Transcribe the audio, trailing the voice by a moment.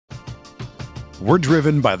We're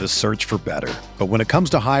driven by the search for better. But when it comes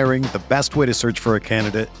to hiring, the best way to search for a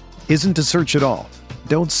candidate isn't to search at all.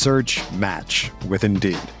 Don't search, match with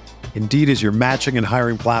Indeed. Indeed is your matching and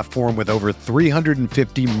hiring platform with over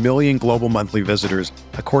 350 million global monthly visitors,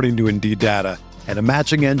 according to Indeed data, and a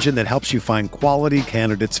matching engine that helps you find quality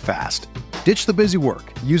candidates fast. Ditch the busy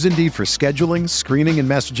work. Use Indeed for scheduling, screening, and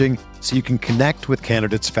messaging so you can connect with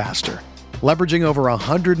candidates faster. Leveraging over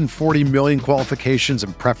 140 million qualifications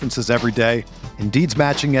and preferences every day, Indeed's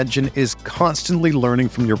matching engine is constantly learning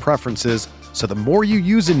from your preferences, so the more you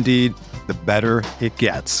use Indeed, the better it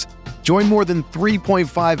gets. Join more than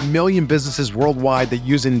 3.5 million businesses worldwide that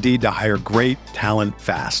use Indeed to hire great talent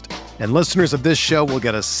fast. And listeners of this show will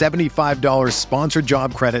get a $75 sponsored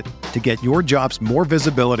job credit to get your jobs more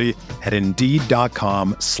visibility at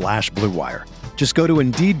Indeed.com/Blue Wire. Just go to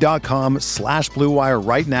Indeed.com/Blue Wire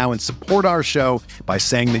right now and support our show by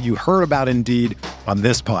saying that you heard about Indeed on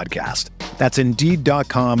this podcast. That's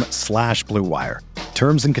Indeed.com/Blue Wire.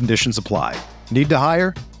 Terms and conditions apply. Need to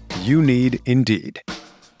hire? You need Indeed.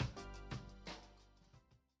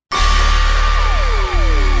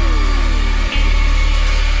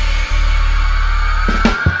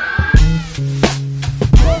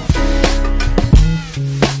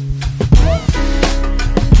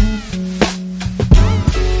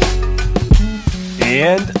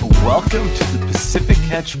 And welcome to the Pacific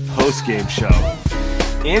Catch postgame show.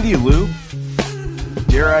 Andy Lou,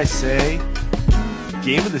 dare I say,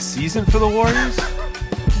 game of the season for the Warriors?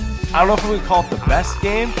 I don't know if I'm going to call it the best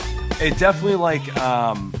game. It definitely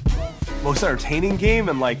most entertaining game,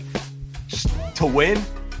 and to win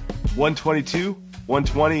 122,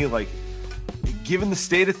 120, given the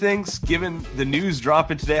state of things, given the news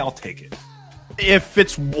dropping today, I'll take it. If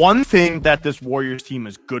it's one thing that this Warriors team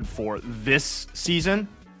is good for this season,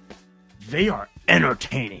 they are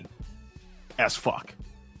entertaining as fuck.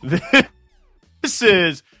 This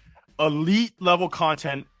is elite level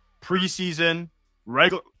content, preseason,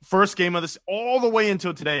 regular first game of this, all the way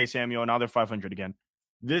until today, Samuel. Now they're 500 again.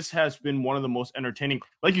 This has been one of the most entertaining.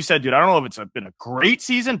 Like you said, dude, I don't know if it's been a great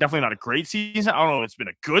season. Definitely not a great season. I don't know if it's been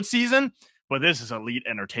a good season, but this is elite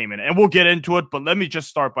entertainment. And we'll get into it. But let me just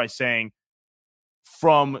start by saying,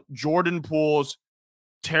 from Jordan Poole's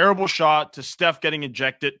terrible shot to Steph getting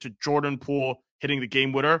ejected to Jordan Poole hitting the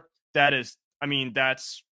game winner, that's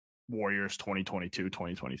Warriors 2022,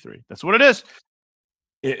 2023. That's what it is.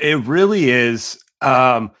 It really is.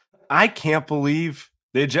 I can't believe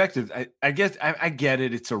they ejected. I guess I get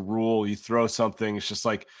it. It's a rule. You throw something. It's just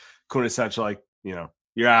quintessential, you're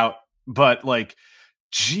out. But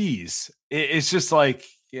geez, it's just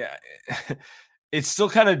yeah. It's still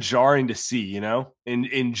kind of jarring to see,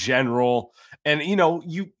 in general. And,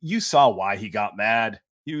 you saw why he got mad.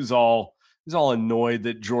 He was all annoyed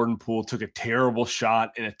that Jordan Poole took a terrible shot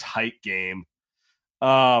in a tight game.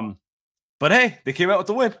 But hey, they came out with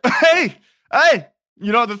the win. Hey,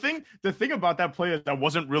 the thing about that play is I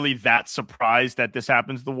wasn't really that surprised that this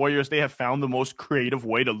happens. The Warriors, they have found the most creative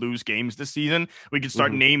way to lose games this season. We can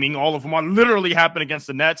start naming all of them. On literally happened against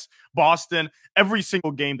the Nets, Boston. Every single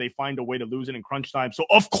game they find a way to lose it in crunch time. So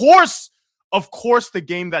of course, the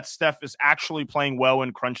game that Steph is actually playing well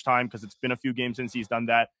in crunch time, because it's been a few games since he's done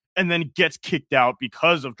that, and then gets kicked out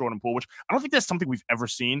because of Jordan Poole, which I don't think that's something we've ever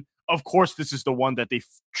seen. Of course, this is the one that they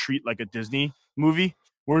treat like a Disney movie,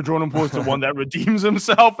 where Jordan Poole is the one that redeems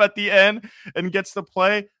himself at the end and gets to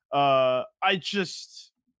play. I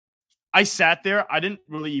sat there. I didn't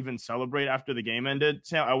really even celebrate after the game ended.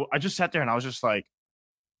 Sam, I just sat there and I was just like,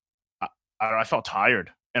 I felt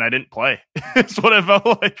tired and I didn't play. It's what I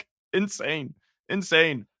felt like. Insane.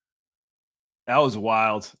 That was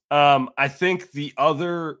wild. I think the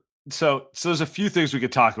other so there's a few things we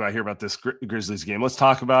could talk about here about this Grizzlies game. Let's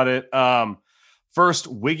talk about it. First,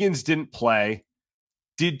 Wiggins didn't play.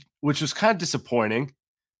 Which was kind of disappointing.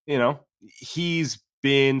 He's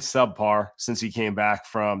been subpar since he came back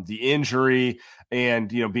from the injury, and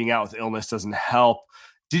being out with illness doesn't help.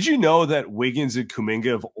 Did you know that Wiggins and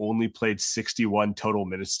Kuminga have only played 61 total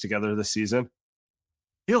minutes together this season?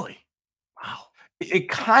 Really? Wow.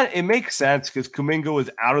 It makes sense, because Kuminga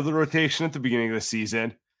was out of the rotation at the beginning of the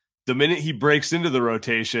season. The minute he breaks into the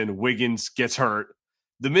rotation, Wiggins gets hurt.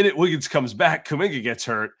 The minute Wiggins comes back, Kuminga gets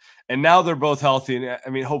hurt, and now they're both healthy. And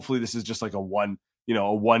I mean, hopefully this is just a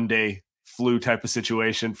one-day flu type of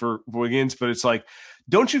situation for Wiggins. But it's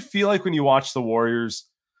don't you feel like when you watch the Warriors,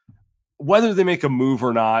 whether they make a move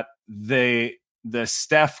or not, the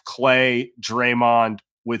Steph, Clay, Draymond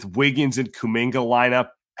with Wiggins and Kuminga lineup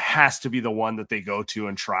has to be the one that they go to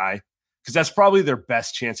and try, because that's probably their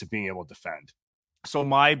best chance of being able to defend. So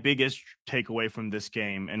my biggest takeaway from this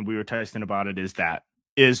game, and we were texting about it, is that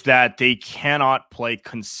is that they cannot play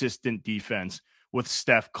consistent defense with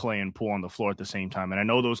Steph, Clay, and Poole on the floor at the same time. And I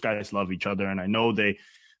know those guys love each other, and I know they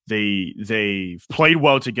played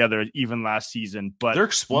well together even last season. But they're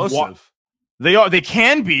explosive. They are. They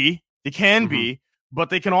can be. They can be. But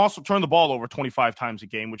they can also turn the ball over 25 times a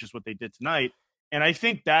game, which is what they did tonight. And I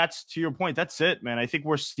think that's, to your point, that's it, man. I think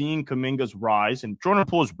we're seeing Kuminga's rise, and Jordan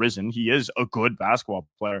Poole has risen. He is a good basketball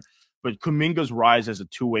player, but Kuminga's rise as a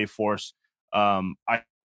two-way force, I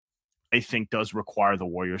think does require the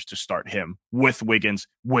Warriors to start him with Wiggins,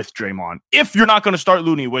 with Draymond. If you're not going to start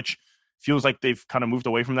Looney, which feels like they've kind of moved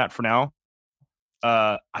away from that for now,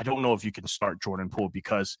 I don't know if you can start Jordan Poole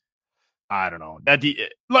because I don't know. I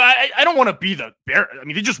don't want to be the bear. I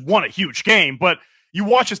mean, they just won a huge game, but you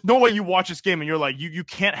watch this. No way you watch this game and you're like, you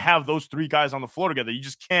can't have those three guys on the floor together. You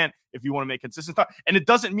just can't if you want to make consistent stuff. And it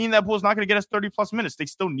doesn't mean that Poole's not going to get us 30+ minutes. They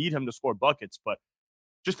still need him to score buckets, but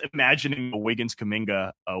just imagining a Wiggins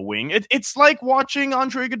Kuminga wing, it's like watching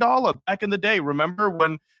Andre Iguodala back in the day. Remember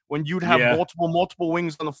when you'd have multiple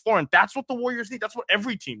wings on the floor, and that's what the Warriors need. That's what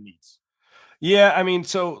every team needs. Yeah, I mean,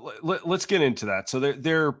 so let's get into that. So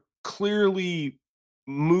they're clearly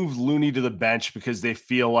moved Looney to the bench because they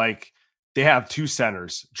feel like they have two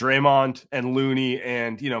centers, Draymond and Looney,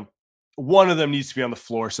 and one of them needs to be on the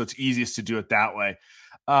floor, so it's easiest to do it that way.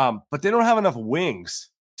 But they don't have enough wings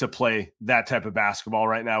to play that type of basketball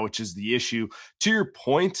right now, which is the issue. To your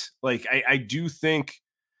point, like I do think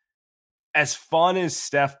as fun as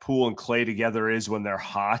Steph, Poole, and Clay together is when they're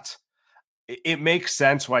hot, it makes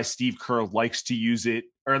sense why Steve Kerr likes to use it,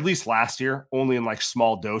 or at least last year, only in like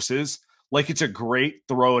small doses. Like it's a great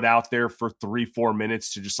throw it out there for 3-4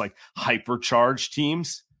 minutes to just like hypercharge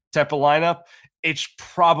teams type of lineup. It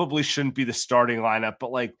probably shouldn't be the starting lineup,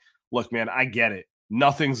 but like, look, man, I get it.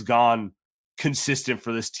 Nothing's gone consistent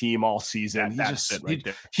for this team all season.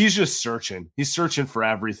 He's just searching. He's searching for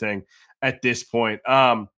everything at this point.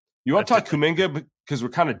 You want to talk Kuminga because we're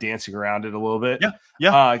kind of dancing around it a little bit.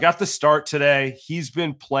 Yeah. I got the start today. He's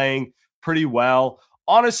been playing pretty well.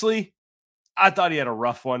 Honestly, I thought he had a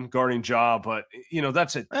rough one guarding Ja, but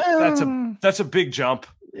that's a big jump.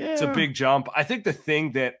 Yeah. It's a big jump. I think the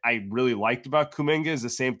thing that I really liked about Kuminga is the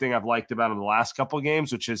same thing I've liked about him the last couple of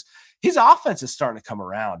games, which is his offense is starting to come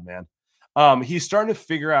around, man. He's starting to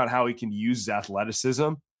figure out how he can use his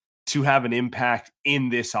athleticism to have an impact in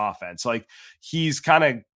this offense. Like he's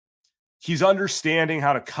understanding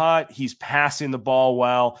how to cut. He's passing the ball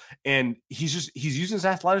well, and he's using his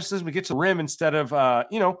athleticism to get to the rim instead of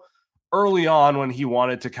early on when he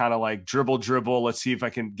wanted to kind of like dribble. Let's see if I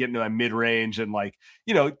can get into my mid range, and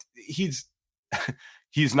he's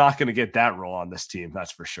not going to get that role on this team.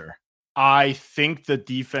 That's for sure. I think the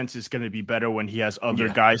defense is going to be better when he has other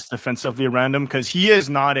guys defensively around him, because he is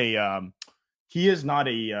not a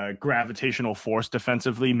gravitational force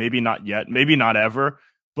defensively. Maybe not yet, maybe not ever,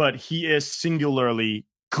 but he is singularly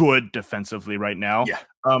good defensively right now. Yeah.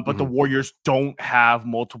 But the Warriors don't have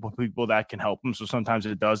multiple people that can help him, so sometimes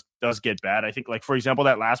it does get bad. I think, like for example,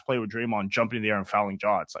 that last play with Draymond jumping in the air and fouling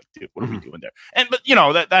Ja. It's like, dude, what are we doing there?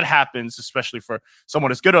 But that happens, especially for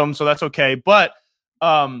someone as good as him, so that's okay. But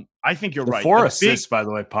I think you're right. 4 assists, by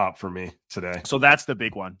the way, pop for me today. So that's the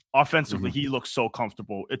big one. Offensively, he looks so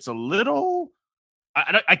comfortable. It's a little.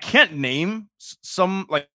 I can't name some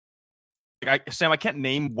Sam, I can't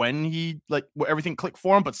name when everything clicked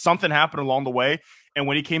for him, but something happened along the way. And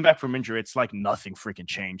when he came back from injury, it's like nothing freaking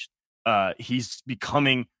changed. He's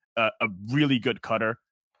becoming a really good cutter,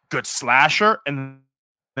 good slasher, and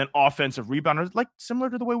then offensive rebounder, like similar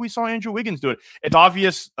to the way we saw Andrew Wiggins do it. It's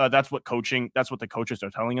obvious that's what the coaches are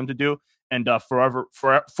telling him to do. And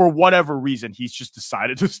for whatever reason, he's just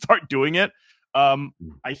decided to start doing it.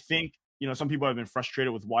 I think, some people have been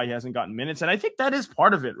frustrated with why he hasn't gotten minutes. And I think that is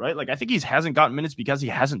part of it, right? Like, I think he hasn't gotten minutes because he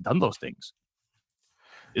hasn't done those things.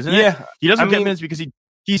 Isn't it? He doesn't get minutes because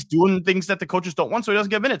he's doing things that the coaches don't want, so he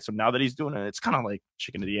doesn't get minutes. So now that he's doing it, it's kind of like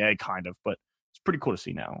chicken to the egg, kind of, but it's pretty cool to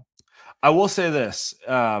see now. I will say this.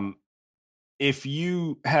 If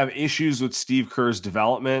you have issues with Steve Kerr's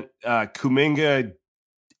development, Kuminga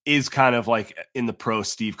is kind of like in the pro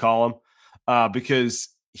Steve column because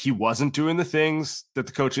he wasn't doing the things that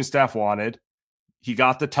the coaching staff wanted. He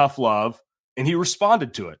got the tough love and he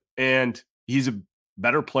responded to it. And he's a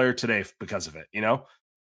better player today because of it.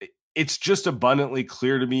 It's just abundantly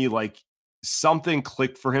clear to me, like something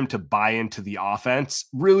clicked for him to buy into the offense,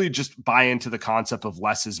 really just buy into the concept of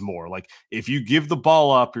less is more. Like if you give the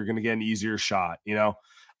ball up, you're going to get an easier shot.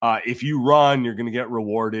 If you run, you're going to get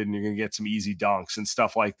rewarded and you're going to get some easy dunks and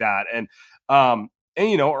stuff like that. And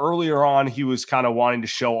And, earlier on, he was kind of wanting to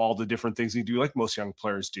show all the different things he do, like most young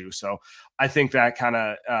players do. So I think that kind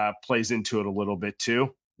of plays into it a little bit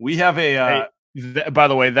too. We have a by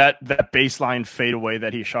the way, that baseline fadeaway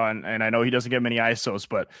that he shot, and I know he doesn't get many ISOs,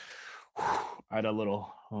 but I had a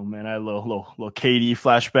little KD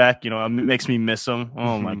flashback. It makes me miss him.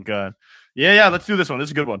 Oh my god. Yeah. Let's do this one. This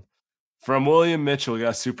is a good one. From William Mitchell, we got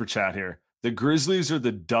a super chat here. The Grizzlies are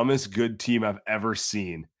the dumbest good team I've ever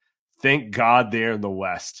seen. Thank God they're in the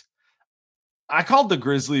West. I called the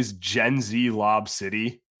Grizzlies Gen Z Lob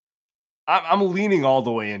City. I'm leaning all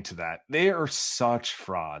the way into that. They are such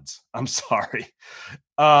frauds. I'm sorry.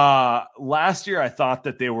 Last year, I thought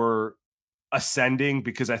that they were ascending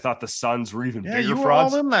because I thought the Suns were even bigger you were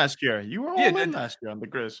frauds. all in last year. You were all in last year on the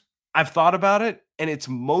Grizz. I've thought about it, and it's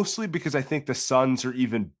mostly because I think the Suns are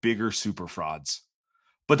even bigger super frauds.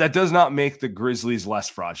 But that does not make the Grizzlies less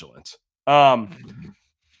fraudulent. I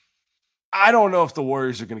don't know if the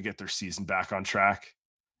Warriors are going to get their season back on track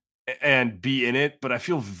and be in it, but I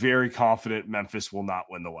feel very confident Memphis will not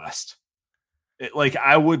win the West.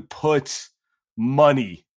 I would put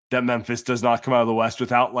money that Memphis does not come out of the West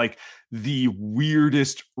without the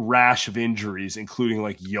weirdest rash of injuries, including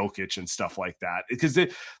Jokic and stuff like that. Because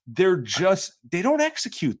they don't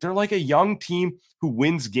execute. They're like a young team who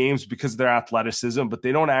wins games because of their athleticism, but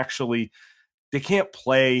they can't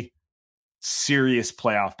play serious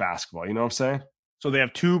playoff basketball. You know what I'm saying? So they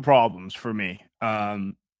have two problems for me.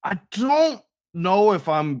 I don't know if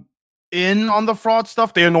I'm in on the fraud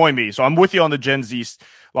stuff. They annoy me. So I'm with you on the Gen Z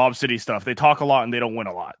Lob City stuff. They talk a lot and they don't win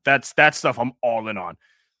a lot. That's stuff I'm all in on.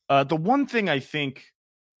 The one thing I think,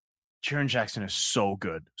 Jaren Jackson is so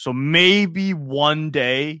good. So maybe one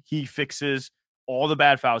day he fixes all the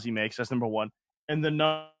bad fouls he makes. That's number one. And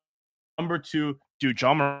the number two, dude,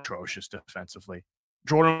 Ja Morant is atrocious defensively.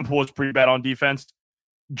 Jordan Poole is pretty bad on defense.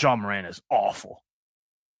 Ja Morant is awful.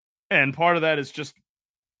 And part of that is just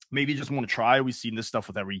maybe just want to try. We've seen this stuff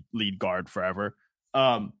with every lead guard forever.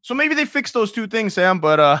 So maybe they fix those two things, Sam,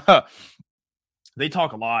 but they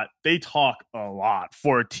talk a lot. They talk a lot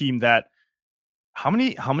for a team that how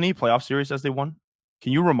many playoff series has they won?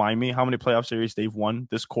 Can you remind me how many playoff series they've won,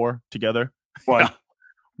 this core together? One.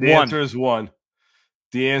 The answer is one.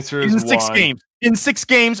 The answer is in 6 games. In 6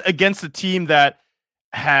 games against a team that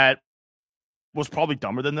was probably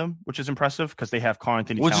dumber than them, which is impressive because they have Karl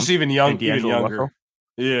Anthony Towns, which is even younger. Russell.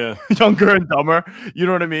 Yeah, younger and dumber. You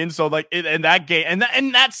know what I mean? So in that game and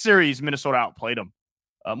that series, Minnesota outplayed them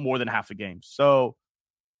more than half the game. So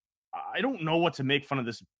I don't know what to make fun of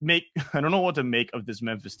this. I don't know what to make of this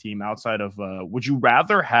Memphis team outside of. Would you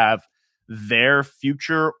rather have their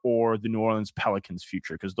future or the New Orleans Pelicans'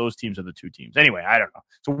 future? Because those teams are the two teams. Anyway, I don't know.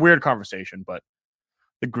 It's a weird conversation, but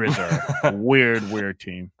the Grizz are a weird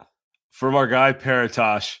team. From our guy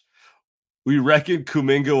Paratosh, we reckon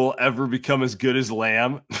Kuminga will ever become as good as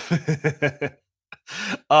Lamb.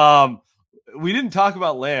 We didn't talk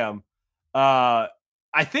about Lamb. I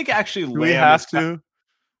think actually Lamb we have to.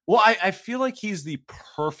 Well, I feel like he's the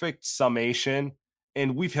perfect summation,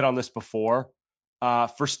 and we've hit on this before,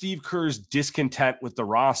 for Steve Kerr's discontent with the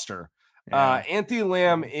roster. Yeah. Anthony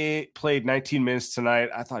Lamb played 19 minutes tonight.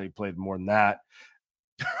 I thought he played more than that.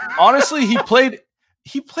 Honestly, he played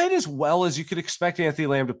as well as you could expect Anthony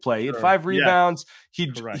Lamb to play. He had 5 rebounds.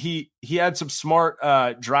 Yeah. He had some smart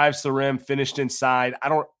drives to the rim, finished inside.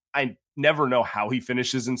 I never know how he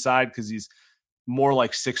finishes inside because he's more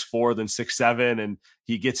like 6'4" than 6'7", and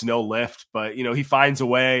he gets no lift, but he finds a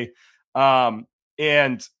way.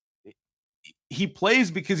 And he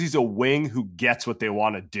plays because he's a wing who gets what they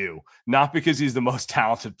want to do, not because he's the most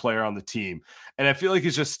talented player on the team. And I feel like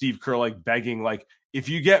it's just Steve Kerr begging, if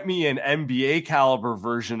you get me an NBA caliber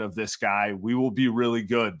version of this guy, we will be really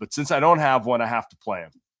good. But since I don't have one, I have to play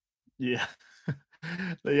him. Yeah.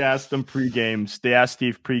 They asked him pregame. They asked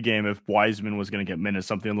Steve pregame if Wiseman was going to get minutes,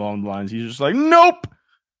 something along the lines. He's just like, nope.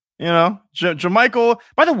 JaMychal.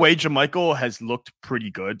 By the way, JaMychal has looked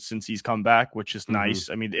pretty good since he's come back, which is nice.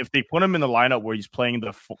 I mean, if they put him in the lineup where he's playing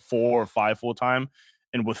the 4 or 5 full time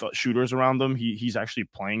and with shooters around him, he's actually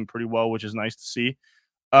playing pretty well, which is nice to see.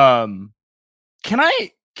 Can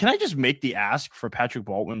I just make the ask for Patrick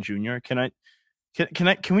Baldwin Jr.? Can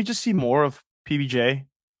we just see more of PBJ?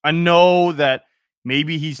 I know that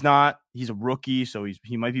maybe he's a rookie, so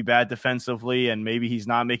he might be bad defensively, and maybe he's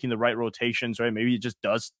not making the right rotations, right? Maybe he just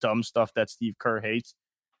does dumb stuff that Steve Kerr hates.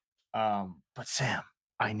 But Sam,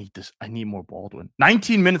 I need this. I need more Baldwin.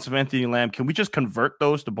 19 minutes of Anthony Lamb. Can we just convert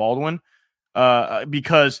those to Baldwin?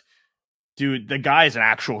 Because, dude, the guy is an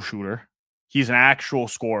actual shooter. He's an actual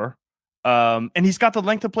scorer. And he's got the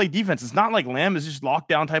length to play defense. It's not like Lamb is just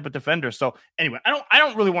lockdown type of defender. So anyway, I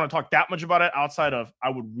don't really want to talk that much about it outside of I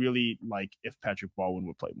would really like if Patrick Baldwin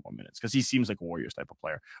would play more minutes because he seems like a Warriors type of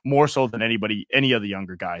player, more so than any of the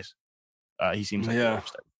younger guys. He seems like a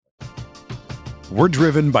Warriors type. We're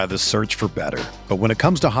driven by the search for better. But when it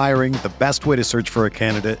comes to hiring, the best way to search for a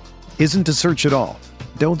candidate isn't to search at all.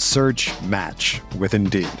 Don't search, match with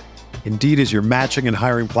Indeed. Indeed is your matching and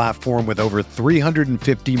hiring platform with over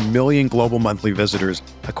 350 million global monthly visitors,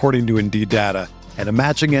 according to Indeed data, and a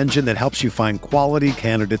matching engine that helps you find quality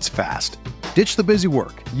candidates fast. Ditch the busy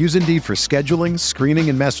work. Use Indeed for scheduling, screening,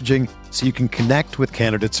 and messaging so you can connect with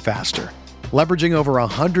candidates faster. Leveraging over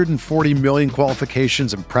 140 million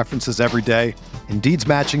qualifications and preferences every day, Indeed's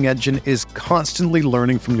matching engine is constantly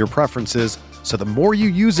learning from your preferences, so the more you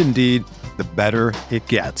use Indeed, the better it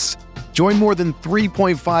gets. Join more than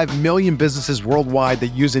 3.5 million businesses worldwide that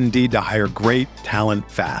use Indeed to hire great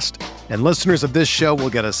talent fast. And listeners of this show will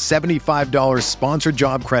get a $75 sponsored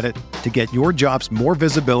job credit to get your jobs more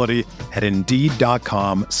visibility at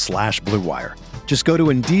Indeed.com/Blue Wire. Just go to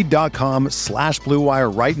Indeed.com/Blue Wire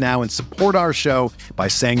right now and support our show by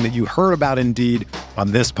saying that you heard about Indeed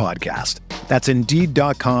on this podcast. That's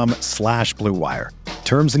Indeed.com/Blue Wire.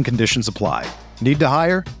 Terms and conditions apply. Need to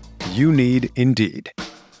hire? You need Indeed.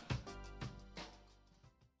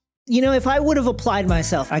 You know, if I would have applied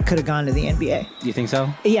myself, I could have gone to the NBA. You think so?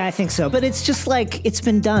 Yeah, I think so. But it's just like, it's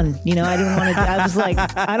been done. You know, I didn't want to, I was like,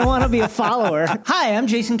 I don't want to be a follower. Hi, I'm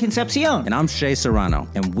Jason Concepcion. And I'm Shea Serrano.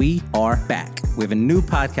 And we are back. We have a new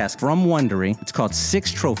podcast from Wondery. It's called Six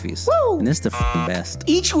Trophies. Woo! And it's the best.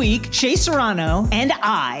 Each week, Shea Serrano and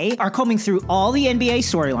I are combing through all the NBA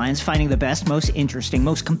storylines, finding the best, most interesting,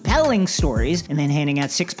 most compelling stories, and then handing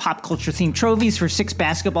out 6 pop culture themed trophies for 6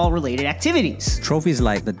 basketball related activities. Trophies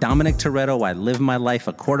like the Dominic Toretto I Live My Life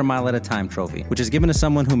a Quarter Mile at a Time trophy, which is given to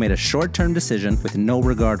someone who made a short-term decision with no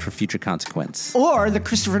regard for future consequence. Or the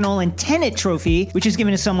Christopher Nolan Tenet trophy, which is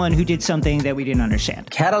given to someone who did something that we didn't understand.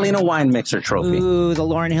 Catalina Wine Mixer trophy. Ooh, the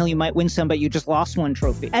Lauryn Hill You Might Win Some But You Just Lost One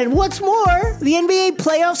trophy. And what's more, the NBA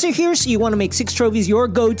playoffs are here, so you want to make 6 Trophies your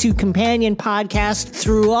go-to companion podcast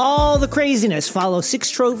through all the craziness. Follow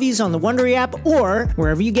 6 Trophies on the Wondery app or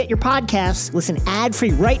wherever you get your podcasts. Listen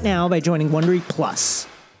ad-free right now by joining Wondery Plus.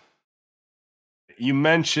 You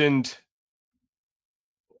mentioned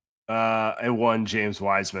one James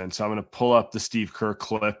Wiseman, so I'm going to pull up the Steve Kerr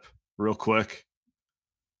clip real quick.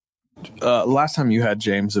 Last time you had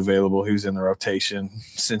James available, he was in the rotation.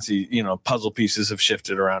 Since puzzle pieces have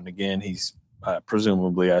shifted around again, he's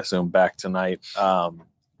presumably, I assume, back tonight. How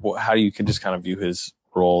you can just kind of view his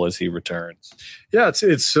role as he returns? Yeah,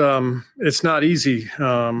 it's not easy.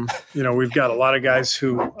 We've got a lot of guys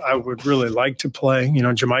who I would really like to play.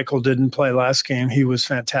 JaMychal didn't play last game. He was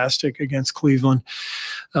fantastic against Cleveland.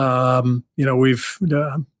 We've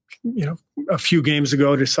a few games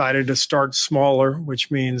ago decided to start smaller,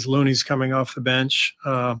 which means Looney's coming off the bench.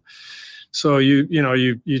 So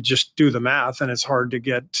you just do the math, and it's hard to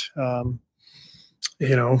get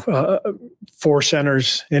 4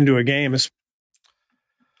 centers into a game.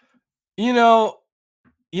 You know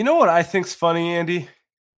what I think's funny, Andy?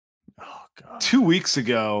 Oh God. 2 weeks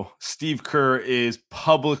ago, Steve Kerr is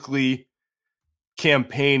publicly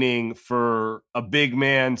campaigning for a big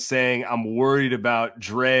man, saying, I'm worried about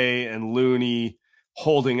Dre and Looney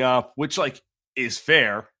holding up, which is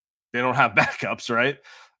fair. They don't have backups, right?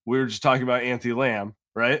 We were just talking about Anthony Lamb,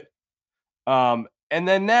 right? And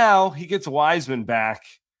then now he gets Wiseman back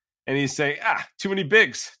and he's saying, too many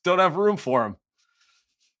bigs, don't have room for him.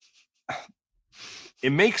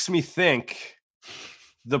 It makes me think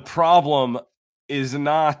the problem is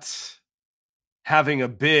not having a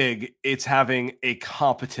big, it's having a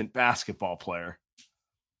competent basketball player.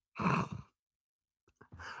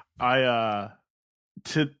 At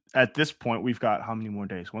this point, we've got how many more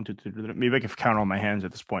days? 1, 2, 3, maybe I can count on my hands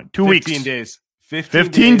at this point. 2 weeks. 15 days.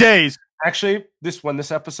 15 days. Actually, when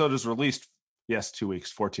this episode is released, yes, 2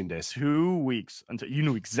 weeks, 14 days. 2 weeks until you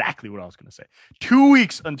knew exactly what I was going to say. 2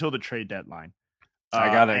 weeks until the trade deadline. I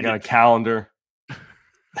got a calendar.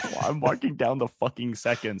 Well, I'm marking down the fucking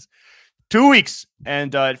seconds. 2 weeks,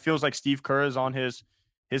 and it feels like Steve Kerr is on his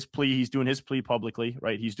plea. He's doing his plea publicly,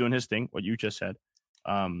 right? He's doing his thing. What you just said.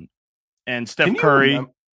 And Steph Curry.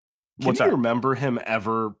 Can you remember him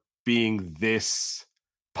ever being this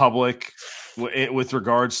public with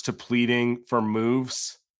regards to pleading for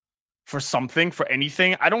moves? For something, for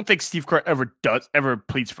anything? I don't think Steve Kerr ever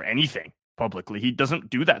pleads for anything publicly. He doesn't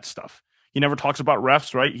do that stuff. He never talks about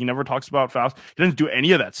refs, right? He never talks about fouls. He doesn't do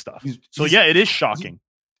any of that stuff. It is shocking.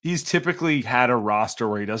 He's typically had a roster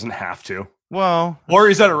where he doesn't have to. Well, or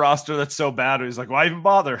he's at a roster that's so bad, he's like, why even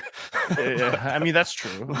bother? I mean, that's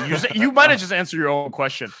true. You might have just answered your own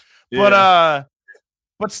question, Yeah.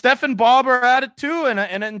 but Steph and Bob are at it too,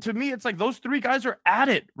 and to me, it's like those three guys are at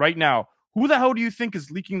it right now. Who the hell do you think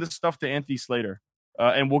is leaking this stuff to Anthony Slater?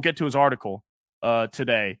 And we'll get to his article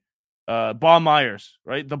today. Bob Myers,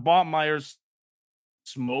 right? The Bob Myers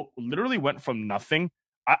smoke literally went from nothing.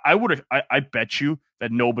 I bet you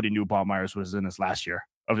that nobody knew Bob Myers was in his last year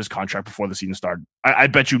of his contract before the season started. I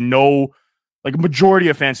bet you like majority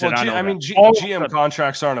of fans said, GM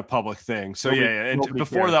contracts aren't a public thing. So and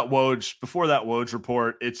before cared. that Woj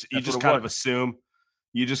report, you just kind of assume.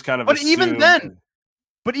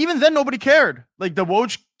 But even then, nobody cared. Like the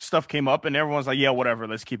Woj stuff came up, and everyone's like, "Yeah, whatever.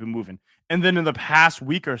 Let's keep it moving." And then in the past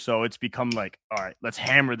week or so, it's become like, "All right, let's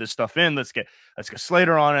hammer this stuff in. Let's get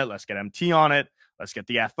Slater on it. Let's get MT on it. Let's get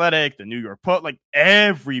the Athletic, the New York Post, like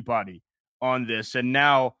everybody on this." And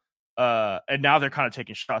now they're kind of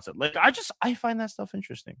taking shots at. Like I find that stuff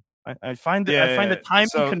interesting. I find the timing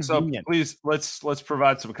convenient. So please let's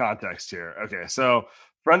provide some context here. Okay, so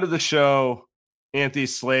friend of the show, Anthony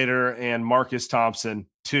Slater and Marcus Thompson,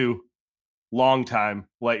 two longtime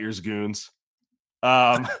Light Years goons,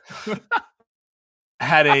 had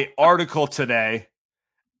a article today,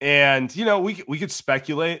 and we could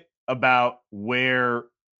speculate about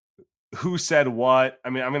who said what. I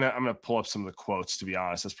mean, I'm gonna pull up some of the quotes, to be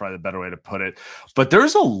honest. That's probably the better way to put it. But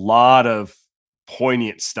there's a lot of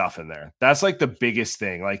poignant stuff in there. That's like the biggest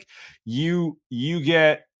thing. Like you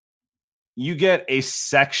get a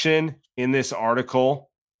section in this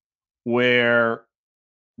article where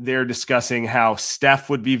they're discussing how Steph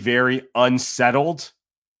would be very unsettled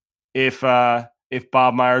if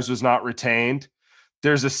Bob Myers was not retained.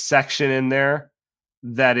 There's a section in there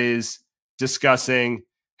that is discussing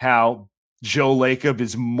how Joe Lacob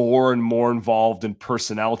is more and more involved in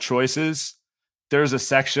personnel choices. There's a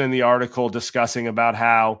section in the article discussing about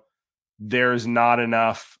how there's not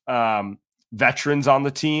enough veterans on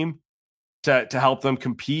the team to help them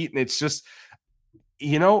compete. And it's just,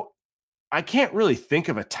 I can't really think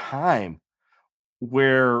of a time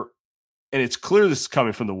where, and it's clear this is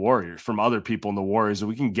coming from the Warriors, from other people in the Warriors, and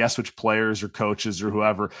we can guess which players or coaches or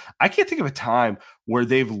whoever. I can't think of a time where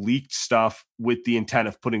they've leaked stuff with the intent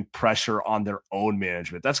of putting pressure on their own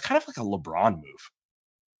management. That's kind of like a LeBron move.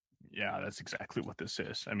 Yeah, that's exactly what this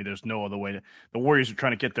is. I mean, there's no other way. The Warriors are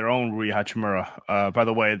trying to get their own Rui Hachimura. By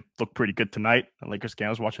the way, it looked pretty good tonight. The Lakers game, I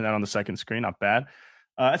was watching that on the second screen. Not bad.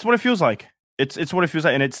 That's what it feels like. It's what it feels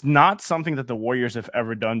like, and it's not something that the Warriors have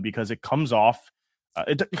ever done because it comes off.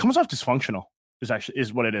 It comes off dysfunctional.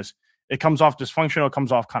 Is what it is. It comes off dysfunctional. It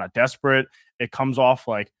comes off kind of desperate. It comes off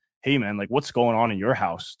like, hey man, like what's going on in your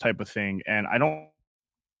house type of thing. And I don't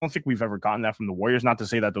think we've ever gotten that from the Warriors. Not to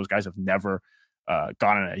say that those guys have never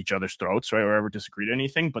gone at each other's throats, right, or ever disagreed or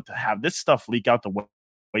anything, but to have this stuff leak out the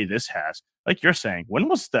way this has, like you're saying, when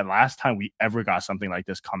was the last time we ever got something like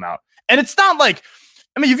this come out? And it's not like,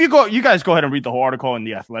 I mean, if you guys go ahead and read the whole article in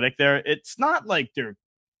The Athletic there, it's not like they're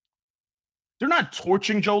not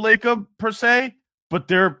torching Joe Lacob per se, but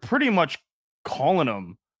they're pretty much calling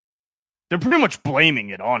him, they're pretty much blaming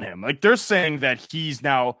it on him. Like they're saying that he's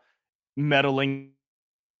now meddling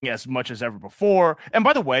as much as ever before. And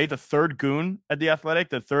by the way, the third goon at The Athletic,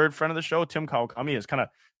 the third friend of the show, Tim Kawakami, has kind of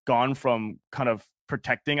gone from kind of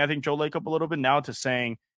protecting, I think, Joe Lacob a little bit now to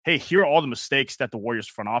saying, hey, here are all the mistakes that the Warriors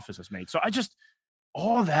front office has made. So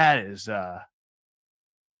all that is...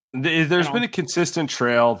 There's been a consistent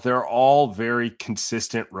trail. They're all very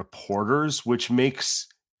consistent reporters, which makes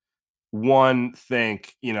one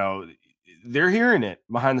think, they're hearing it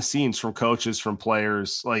behind the scenes from coaches, from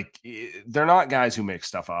players. Like they're not guys who make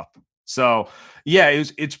stuff up. So yeah,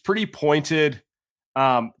 it's pretty pointed.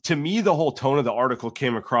 To me, the whole tone of the article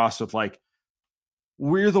came across with like,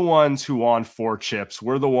 we're the ones who won 4 chips.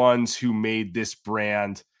 We're the ones who made this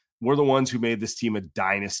brand. We're the ones who made this team a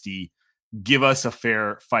dynasty. Give us a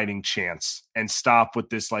fair fighting chance and stop with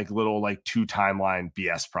this like little like 2 timeline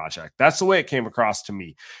BS project. That's the way it came across to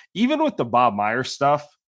me. Even with the Bob Myers stuff,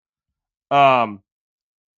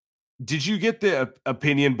 did you get the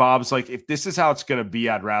opinion, Bob's like, if this is how it's going to be,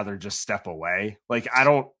 I'd rather just step away. Like, I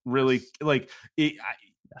don't really like it.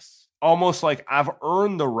 Yes. Almost like I've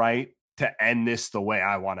earned the right to end this the way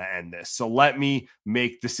I want to end this. So let me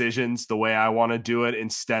make decisions the way I want to do it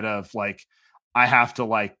instead of like, I have to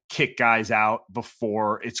like kick guys out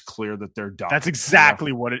before it's clear that they're done. That's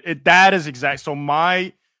exactly what that is exact. So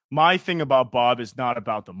my thing about Bob is not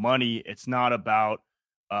about the money. It's not about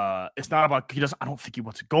I don't think he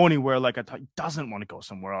wants to go anywhere. Like I thought, he doesn't want to go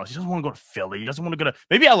somewhere else. He doesn't want to go to Philly. He doesn't want to go to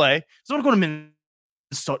maybe LA. He doesn't want to go to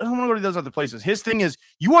Minnesota. He doesn't want to go to those other places. His thing is,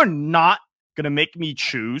 you are not going to make me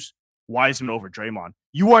choose Wiseman over Draymond.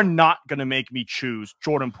 You are not going to make me choose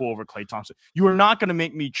Jordan Poole over Klay Thompson. You are not going to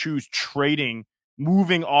make me choose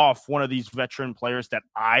moving off one of these veteran players that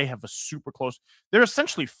I have a super close. They're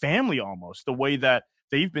essentially family almost, the way that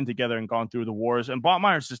they've been together and gone through the wars. And Bob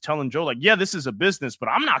Myers is telling Joe, like, yeah, this is a business, but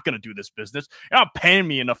I'm not going to do this business. You're not paying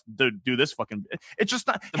me enough to do this fucking. It's just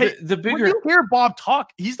not. The bigger. When you hear Bob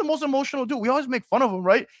talk, he's the most emotional dude. We always make fun of him,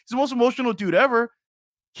 right? He's the most emotional dude ever.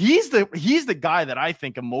 He's the guy that I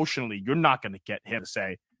think emotionally you're not going to get him to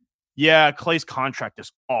say, yeah, Klay's contract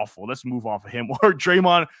is awful. Let's move off of him. Or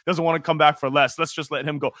Draymond doesn't want to come back for less. Let's just let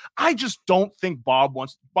him go. I just don't think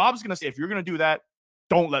Bob's going to say, if you're going to do that,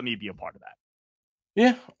 don't let me be a part of that.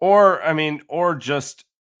 Yeah. Or just,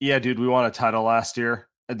 yeah, dude, we won a title last year.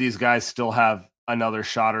 These guys still have another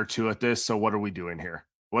shot or two at this. So what are we doing here?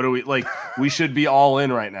 What are we like? We should be all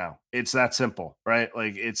in right now. It's that simple, right?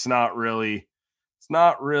 Like, it's not really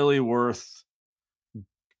worth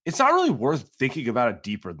thinking about it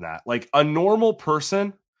deeper than that. Like, a normal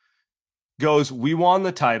person goes, we won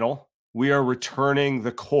the title. We are returning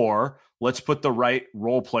the core. Let's put the right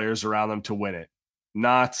role players around them to win it.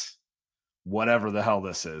 Not whatever the hell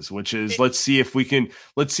this is, which is let's see if we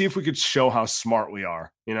could show how smart we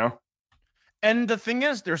are, you know? And the thing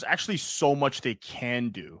is, there's actually so much they can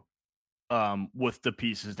do with the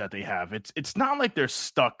pieces that they have. It's not like they're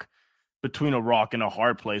stuck between a rock and a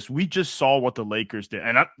hard place. We just saw what the Lakers did.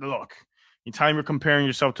 And look, anytime you're comparing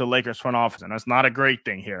yourself to the Lakers front office, and that's not a great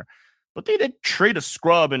thing here, but they did trade a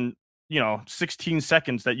scrub in 16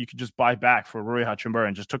 seconds that you could just buy back for Rui Hachimura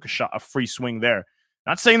and just took a free swing there.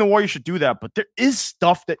 Not saying the Warriors should do that, but there is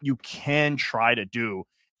stuff that you can try to do.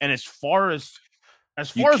 And as far as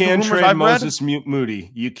you can trade Moses Moody,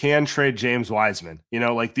 you can trade James Wiseman.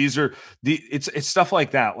 Like, these are it's stuff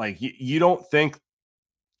like that. Like, you don't think,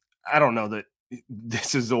 I don't know that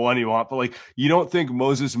this is the one you want, but like, you don't think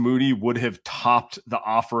Moses Moody would have topped the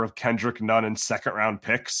offer of Kendrick Nunn and second round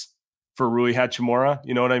picks for Rui Hachimura?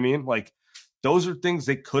 You know what I mean? Like, those are things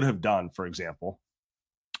they could have done, for example.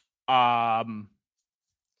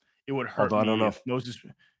 It would hurt. I don't know if Moses.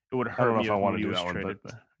 It would hurt. I don't know me if I want to do that traded, one,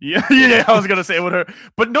 but yeah. I was gonna say it would hurt,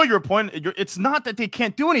 but no, your point. It's not that they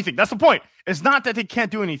can't do anything. That's the point. It's not that they can't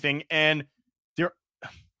do anything, and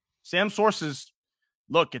Sam's sources.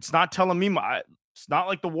 Look, it's not telling me it's not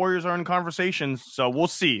like the Warriors are in conversations, so we'll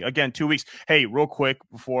see. Again, 2 weeks. Hey, real quick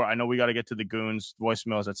before I know we got to get to the Goons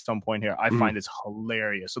voicemails at some point here. I find this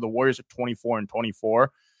hilarious. So the Warriors are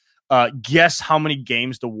 24-24. Guess how many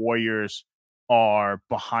games the Warriors are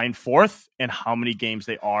behind fourth and how many games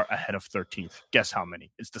they are ahead of 13th. Guess how many?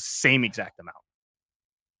 It's the same exact amount.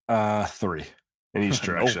 3 in each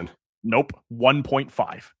direction. Nope.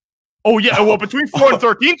 1.5. Oh yeah. Well, between 4 and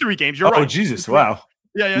 13, 3 games. You're right. Oh Jesus! Wow.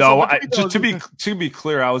 Yeah. No, just to be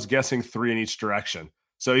clear, I was guessing 3 in each direction.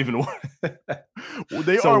 So even one.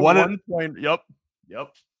 They are 1 point. Yep.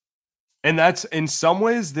 And that's, in some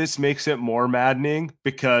ways, this makes it more maddening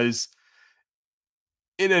because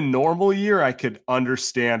in a normal year, I could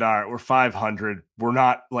understand, all right, we're 500. We're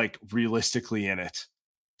not like realistically in it,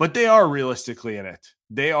 but they are realistically in it.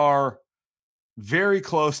 They are very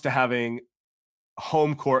close to having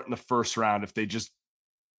home court in the first round if they just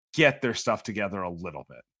get their stuff together a little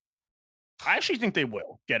bit. I actually think they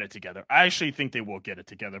will get it together.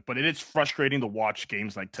 But it is frustrating to watch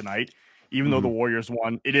games like tonight. Even though the Warriors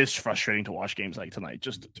won, it is frustrating to watch games like tonight.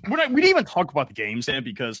 We didn't even talk about the games, Dan,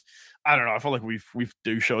 because I don't know. I feel like we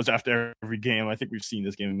do shows after every game. I think we've seen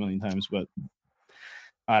this game a million times, but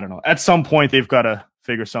I don't know. At some point, they've got to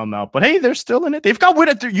figure something out. But hey, they're still in it. They've got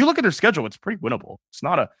win. You look at their schedule; it's pretty winnable. It's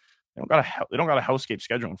not they don't got a hellscape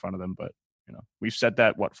schedule in front of them. But we've said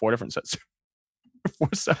that 4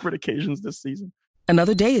 separate occasions this season.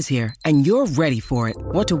 Another day is here, and you're ready for it.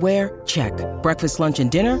 What to wear? Check. Breakfast, lunch, and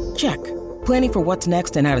dinner? Check. Planning for what's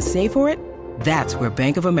next and how to save for it? That's where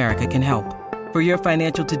Bank of America can help. For your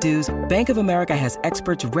financial to-dos, Bank of America has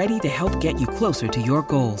experts ready to help get you closer to your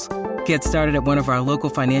goals. Get started at one of our local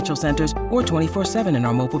financial centers or 24/7 in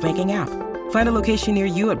our mobile banking app. Find a location near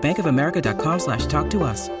you at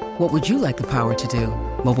bankofamerica.com/talktous. What would you like the power to do?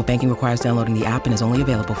 Mobile banking requires downloading the app and is only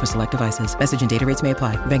available for select devices. Message and data rates may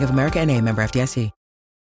apply. Bank of America N.A., member FDIC.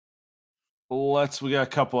 We got a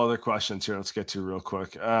couple other questions here. Let's get to real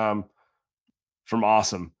quick. From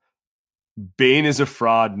Awesome. Bane is a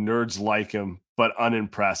fraud. Nerds like him, but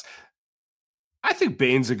unimpressed. I think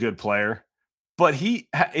Bane's a good player, but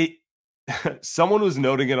someone was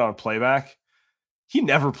noting it on playback. He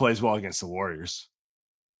never plays well against the Warriors.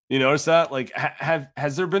 You notice that? Like,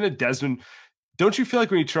 has there been a Desmond? Don't you feel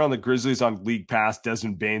like when you turn on the Grizzlies on League Pass,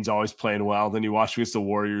 Desmond Bane's always playing well? Then you watch against the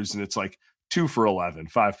Warriors and it's like 2 for 11,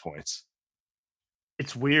 5 points.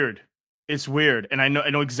 It's weird. It's weird. And I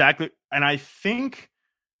know exactly. And I think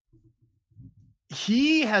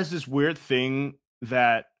he has this weird thing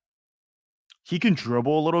that he can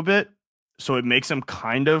dribble a little bit. So it makes him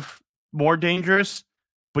kind of more dangerous,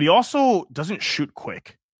 but he also doesn't shoot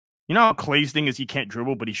quick. You know how Clay's thing is he can't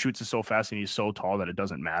dribble, but he shoots it so fast and he's so tall that it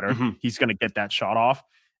doesn't matter. Mm-hmm. He's going to get that shot off.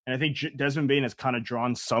 And I think Desmond Bane has kind of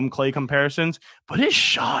drawn some Clay comparisons, but his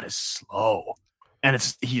shot is slow. And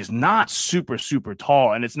he is not super, super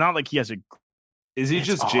tall. And it's not like he has a... Is he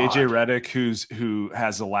just JJ Redick who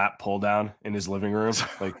has a lap pull down in his living room?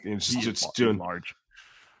 Like he's just doing large.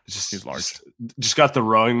 He's large. Just got the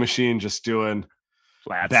rowing machine, just doing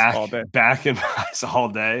back and eyes all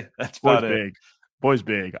day. That's about it. Boy's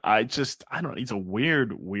big. I don't know. He's a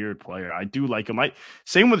weird player. I do like him.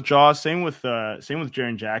 Same with Jaws. Same with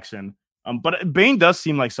Jaren Jackson. But Bane does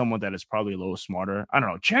seem like someone that is probably a little smarter. I don't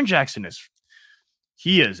know. Jaren Jackson is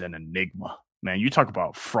an enigma, man. You talk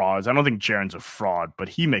about frauds. I don't think Jaren's a fraud, but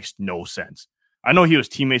he makes no sense. I know he was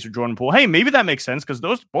teammates with Jordan Poole. Hey, maybe that makes sense because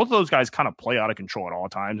both of those guys kind of play out of control at all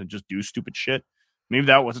times and just do stupid shit. Maybe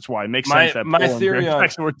that's why it makes sense that my theory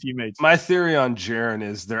were teammates. My theory on Jaren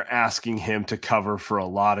is they're asking him to cover for a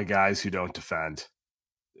lot of guys who don't defend.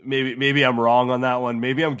 Maybe I'm wrong on that one.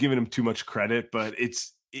 Maybe I'm giving him too much credit, but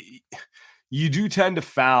you do tend to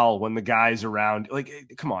foul when the guy's around. Like,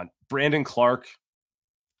 come on, Brandon Clark,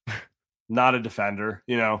 not a defender,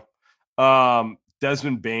 you know.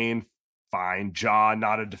 Desmond Bane, fine. Ja,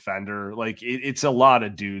 not a defender. Like it's a lot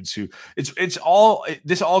of dudes who this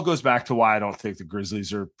all goes back to why I don't think the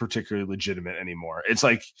Grizzlies are particularly legitimate anymore. It's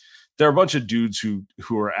like there are a bunch of dudes who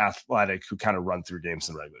are athletic who kind of run through games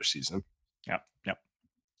in the regular season. Yep.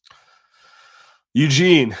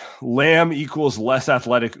 Eugene, Lamb equals less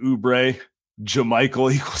athletic Oubre,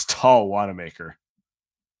 JaMychal equals tall Wanamaker.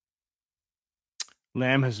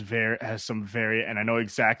 Lamb has some very, and I know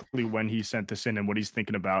exactly when he sent this in and what he's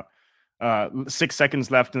thinking about. 6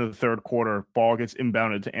 seconds left in the third quarter. Ball gets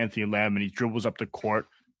inbounded to Anthony Lamb, and he dribbles up the court,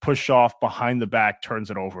 push off behind the back,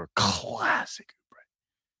 turns it over. Classic.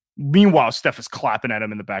 Meanwhile, Steph is clapping at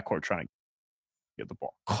him in the backcourt trying to get the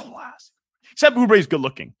ball. Classic. Except Oubre's good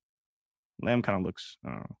looking. Lamb kind of looks.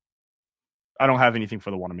 I don't have anything for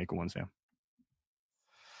the Wanamaker one, Sam.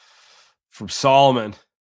 From Solomon,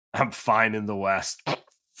 I'm fine in the West. That's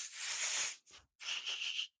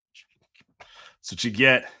what you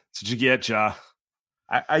get. That's what you get, Ja.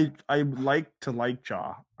 I like to like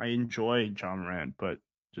Ja. I enjoy John Morant, but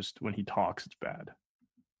just when he talks, it's bad.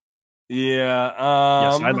 Yeah.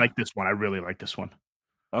 Yes, I like this one. I really like this one.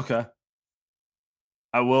 Okay.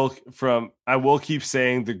 I will keep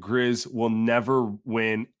saying the Grizz will never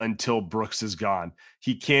win until Brooks is gone.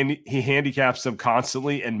 He handicaps them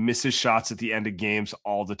constantly and misses shots at the end of games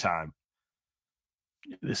all the time.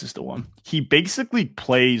 This is the one. He basically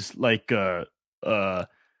plays like a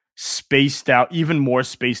spaced out, even more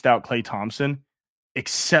spaced out Klay Thompson,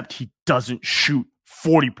 except he doesn't shoot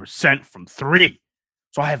 40% from three.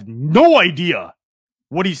 So I have no idea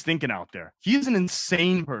what he's thinking out there. He is an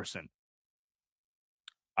insane person.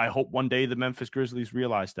 I hope one day the Memphis Grizzlies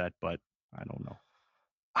realize that, but I don't know.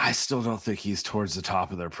 I still don't think he's towards the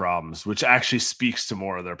top of their problems, which actually speaks to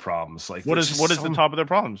more of their problems. Like, what is the top of their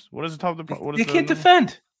problems? What is the top of the problems? They can't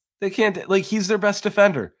defend. They can't. Like, he's their best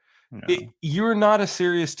defender. Yeah. You're not a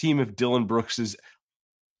serious team if Dylan Brooks is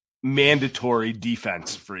mandatory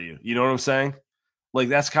defense for you. You know what I'm saying? Like,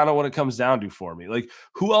 that's kind of what it comes down to for me. Like,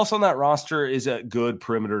 who else on that roster is a good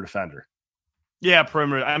perimeter defender? Yeah,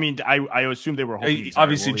 perimeter. I mean, I assume they were hoping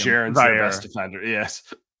obviously Jaren's their best defender. Yes.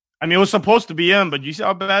 I mean, it was supposed to be him, but you see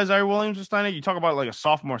how bad Zaire Williams was tonight? You talk about like a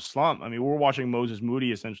sophomore slump. I mean, we're watching Moses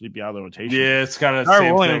Moody essentially be out of the rotation. Yeah, it's kind of the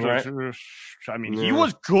same thing, right? I mean, he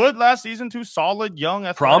was good last season too. Solid, young,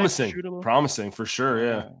 athletic, promising for sure.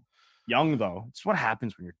 Yeah, young though. It's what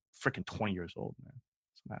happens when you're freaking 20 years old, man.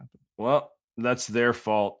 That's what happens. Well, that's their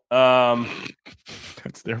fault.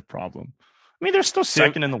 That's their problem. I mean, they're still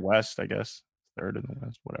second in the West, I guess. Third in the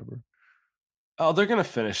West, whatever. Oh, they're gonna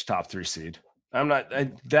finish top 3 seed. I'm not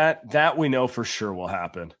that we know for sure will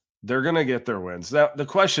happen. They're gonna get their wins. Now the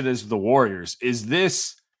question is the Warriors. Is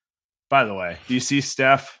this? By the way, do you see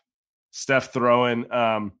Steph throwing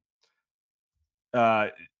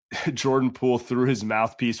Jordan Poole through his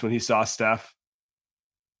mouthpiece when he saw Steph?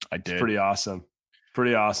 I did. It's pretty awesome.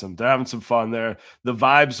 Pretty awesome. They're having some fun there. The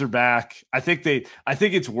vibes are back. I think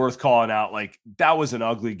it's worth calling out. Like, that was an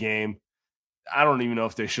ugly game. I don't even know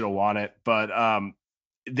if they should have won it, but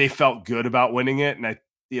they felt good about winning it. And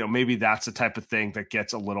maybe that's the type of thing that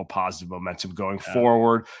gets a little positive momentum going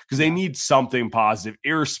forward, because they need something positive,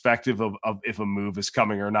 irrespective of if a move is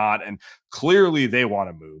coming or not. And clearly they want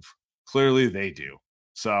to move. Clearly they do.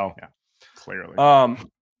 So, yeah, clearly.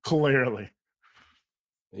 Clearly.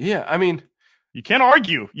 Yeah, I mean, you can't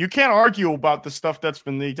argue. You can't argue about the stuff that's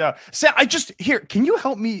been leaked out. Sam, can you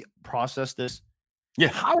help me process this? Yeah.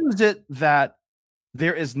 How is it that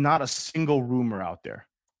there is not a single rumor out there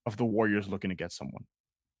of the Warriors looking to get someone?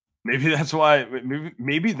 Maybe that's why.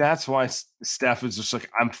 Maybe that's why Steph is just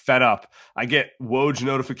like, I'm fed up. I get Woj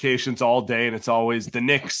notifications all day, and it's always the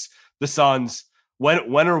Knicks, the Suns.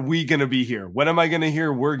 When are we going to be here? When am I going to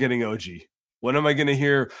hear we're getting OG? When am I going to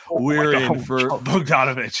hear we're in for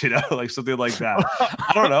Bogdanovich? You know, like something like that.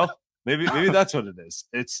 I don't know. Maybe that's what it is.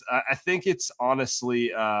 I think it's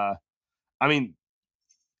honestly. I mean,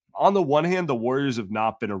 on the one hand, the Warriors have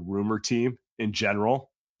not been a rumor team in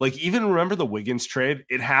general. Like, even remember the Wiggins trade?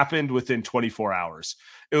 It happened within 24 hours.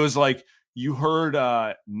 It was like you heard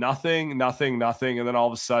nothing, and then all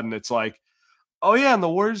of a sudden it's like, oh yeah, and the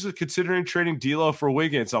Warriors are considering trading D'Lo for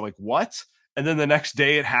Wiggins. I'm like, what? And then the next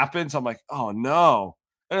day it happens. I'm like, oh no.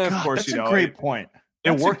 And then, of course, that's a great point.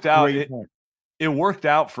 It worked out. It worked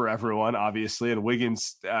out for everyone, obviously, and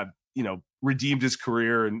Wiggins, redeemed his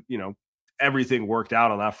career, and everything worked out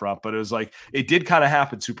on that front. But it was like it did kind of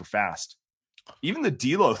happen super fast. Even the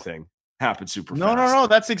D'Lo thing happened super fast. No.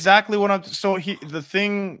 That's exactly what I'm. So the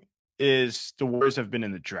thing is, the Warriors have been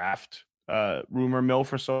in the draft rumor mill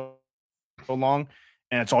for so long,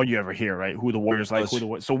 and it's all you ever hear, right? Who the Warriors like?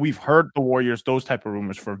 So we've heard the Warriors, those type of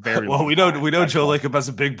rumors for very long. Well, we know Joe Lacob has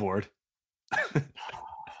a big board.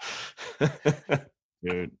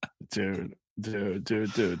 dude.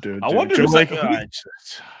 I wonder Joe Lacob.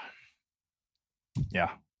 Yeah.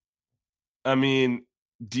 I mean,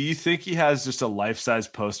 do you think he has just a life-size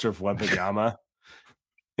poster of Wembanyama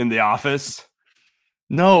in the office?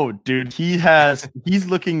 No, dude. He's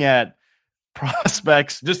looking at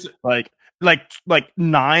prospects just like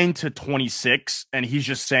 9 to 26, and he's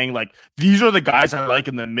just saying like, these are the guys I like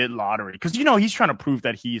in the mid lottery, because he's trying to prove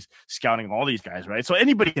that he's scouting all these guys, right? So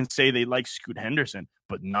anybody can say they like Scoot Henderson,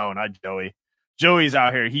 but no, not Joey. Joey's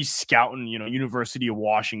out here. He's scouting, University of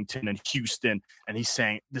Washington and Houston, and he's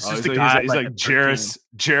saying this is the guy. He's like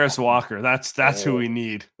Jarris Walker. That's who we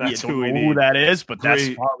need. That's who we need. Who that is, but that's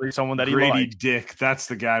probably someone that he likes. Grady Dick. That's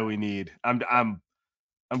the guy we need. I'm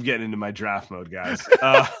getting into my draft mode, guys.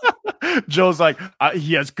 Joe's like,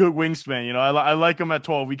 he has good wingspan. I like him at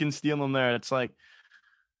 12. We can steal him there. It's like,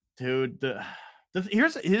 dude.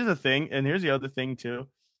 Here's the thing, and here's the other thing too.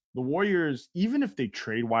 The Warriors, even if they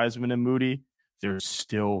trade Wiseman and Moody, they're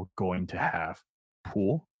still going to have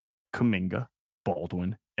Poole, Kuminga,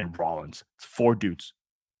 Baldwin, and Rollins. It's 4 dudes.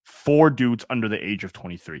 4 dudes under the age of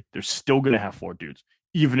 23. They're still going to have 4 dudes,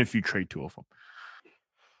 even if you trade 2 of them.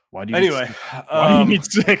 Why do you need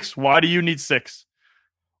 6? Why do you need 6?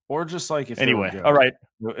 Or just like if all right.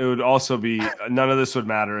 It would also be none of this would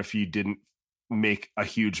matter if you didn't make a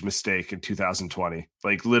huge mistake in 2020.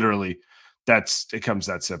 Like literally, it comes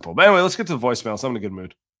that simple. But anyway, let's get to the voicemails. I'm in a good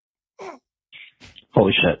mood.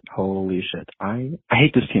 Holy shit. I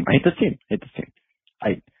hate this team. I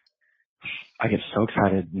get so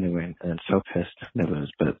excited when they win and so pissed when they lose.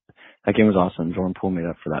 But that game was awesome. Jordan Poole made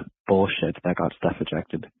up for that bullshit that got Steph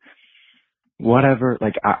ejected. Whatever.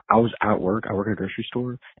 Like I was at work. I work at a grocery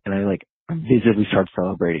store, and I visibly started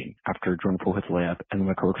celebrating after Jordan Poole hit the layup. And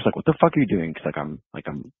my coworker's like, "What the fuck are you doing?" Because I'm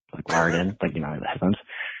wired in, I have the headphones.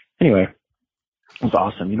 Anyway, it was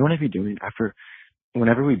awesome. You know what I'd be doing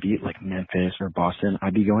whenever we beat Memphis or Boston?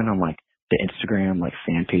 I'd be going on the Instagram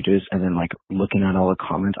fan pages and then looking at all the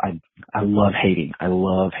comments. I love hating.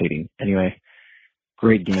 Anyway,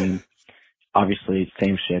 great game. Obviously,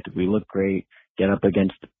 same shit. We look great. Get up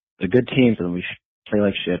against the good teams and we play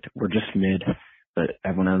like shit. We're just mid, but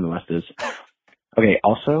everyone out in the West is. Okay.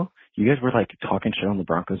 Also, you guys were talking shit on the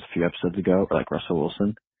Broncos a few episodes ago, or Russell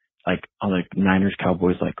Wilson, on the Niners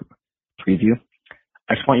Cowboys preview.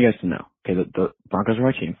 I just want you guys to know, okay, the Broncos are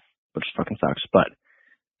my team, which fucking sucks, but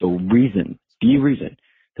the reason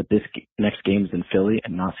that this next game is in Philly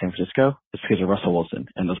and not San Francisco is because of Russell Wilson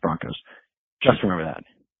and those Broncos. Just remember that.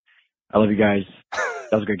 I love you guys.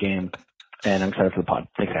 That was a good game, and I'm excited for the pod.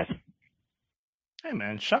 Thanks, guys. Hey,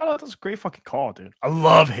 man, shout out. That's a great fucking call, dude. I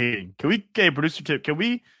love hating. Producer tip, can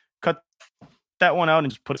we cut that one out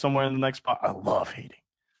and just put it somewhere in the next spot? I love hating.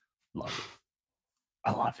 Love it.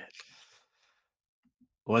 I love it.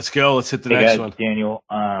 Let's go. Let's hit the next one. Daniel,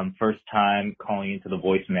 first time calling into the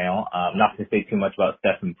voicemail. Not to say too much about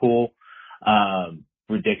Stephen Poole.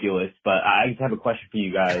 Ridiculous. But I just have a question for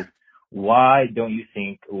you guys. Why don't you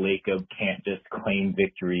think Lacob can't just claim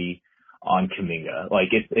victory on Kuminga?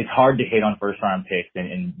 It's hard to hit on first round picks,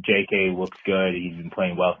 and JK looks good. He's been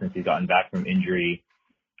playing well since he's gotten back from injury.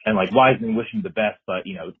 And like Wiseman, wishing him the best, but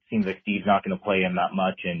it seems like Steve's not going to play him that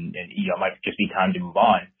much, and it might just be time to move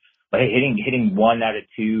on. But hitting 1 out of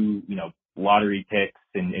 2, lottery picks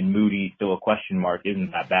and Moody still a question mark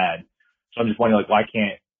isn't that bad. So I'm just wondering, like, why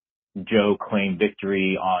can't Joe claim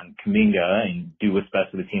victory on Kuminga and do what's best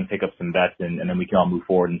for the team, pick up some bets, and then we can all move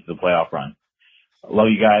forward into the playoff run. Love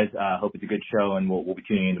you guys. Hope it's a good show, and we'll be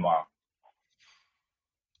tuning in tomorrow.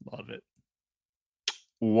 Love it.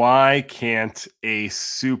 Why can't a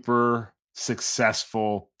super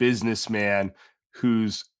successful businessman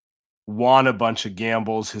who's won a bunch of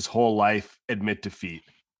gambles his whole life admit defeat?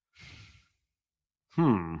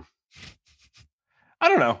 I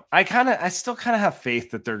don't know. I still kind of have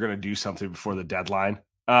faith that they're going to do something before the deadline.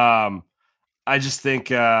 I just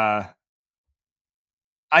think we're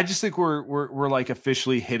like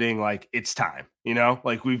officially hitting like it's time,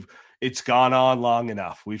 like it's gone on long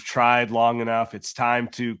enough. We've tried long enough. It's time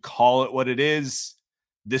to call it what it is.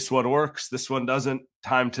 This one works. This one doesn't.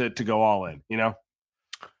 Time to go all in,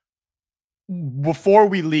 Before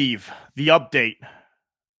we leave, the update,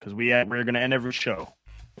 because we're going to end every show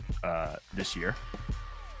this year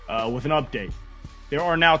with an update. There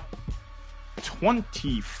are now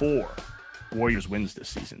 24 Warriors wins this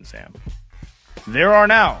season, Sam. There are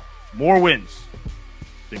now more wins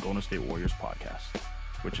than Golden State Warriors podcast,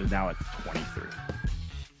 which is now at 23.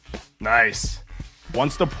 Nice.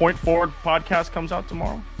 Once the Point Forward podcast comes out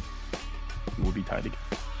tomorrow, we will be tied again.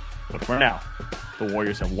 But for now, the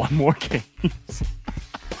Warriors have one more game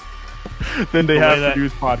than they have to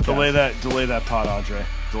use podcast. Delay that pod, Andre.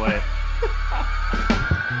 Delay it.